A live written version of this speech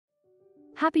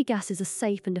Happy gas is a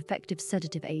safe and effective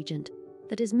sedative agent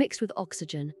that is mixed with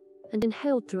oxygen and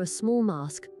inhaled through a small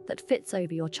mask that fits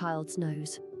over your child's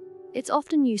nose. It's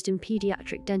often used in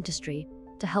pediatric dentistry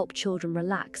to help children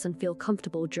relax and feel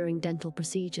comfortable during dental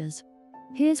procedures.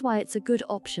 Here's why it's a good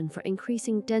option for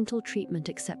increasing dental treatment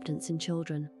acceptance in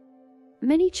children.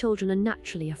 Many children are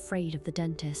naturally afraid of the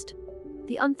dentist.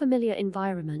 The unfamiliar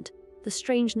environment, the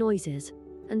strange noises,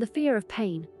 and the fear of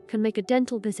pain can make a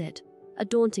dental visit a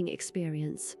daunting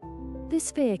experience. This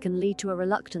fear can lead to a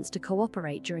reluctance to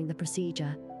cooperate during the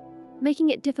procedure, making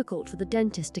it difficult for the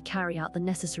dentist to carry out the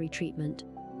necessary treatment.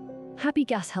 Happy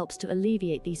gas helps to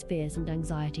alleviate these fears and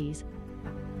anxieties,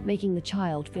 making the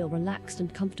child feel relaxed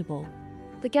and comfortable.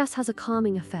 The gas has a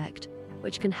calming effect,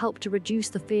 which can help to reduce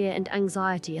the fear and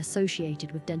anxiety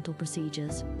associated with dental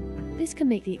procedures. This can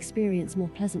make the experience more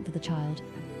pleasant for the child,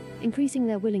 increasing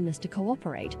their willingness to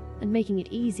cooperate and making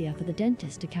it easier for the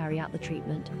dentist to carry out the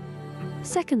treatment.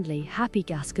 Secondly, happy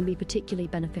gas can be particularly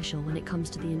beneficial when it comes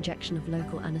to the injection of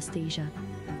local anesthesia.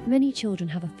 Many children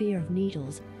have a fear of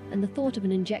needles, and the thought of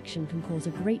an injection can cause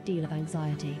a great deal of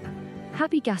anxiety.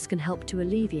 Happy gas can help to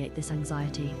alleviate this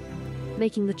anxiety,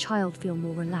 making the child feel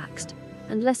more relaxed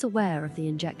and less aware of the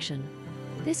injection.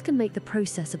 This can make the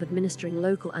process of administering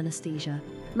local anesthesia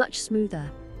much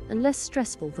smoother and less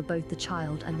stressful for both the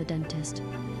child and the dentist.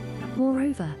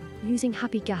 Moreover, using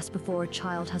happy gas before a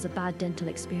child has a bad dental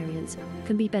experience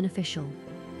can be beneficial.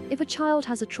 If a child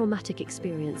has a traumatic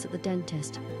experience at the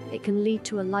dentist, it can lead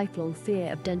to a lifelong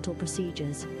fear of dental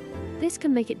procedures. This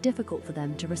can make it difficult for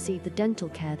them to receive the dental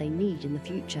care they need in the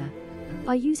future.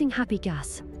 By using happy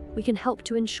gas, we can help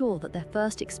to ensure that their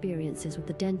first experiences with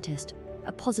the dentist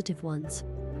are positive ones,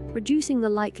 reducing the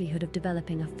likelihood of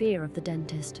developing a fear of the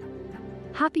dentist.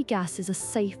 Happy gas is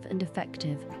safe and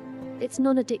effective. It's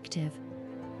non-addictive,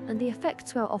 and the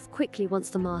effects wear off quickly once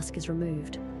the mask is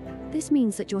removed. This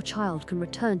means that your child can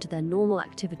return to their normal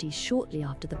activities shortly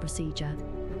after the procedure.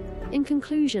 In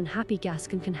conclusion, happy gas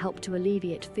can help to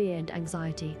alleviate fear and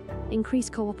anxiety, increase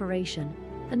cooperation,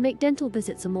 and make dental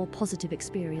visits a more positive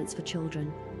experience for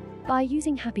children. By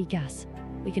using happy gas,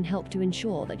 we can help to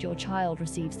ensure that your child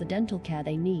receives the dental care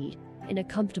they need in a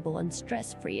comfortable and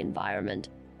stress-free environment.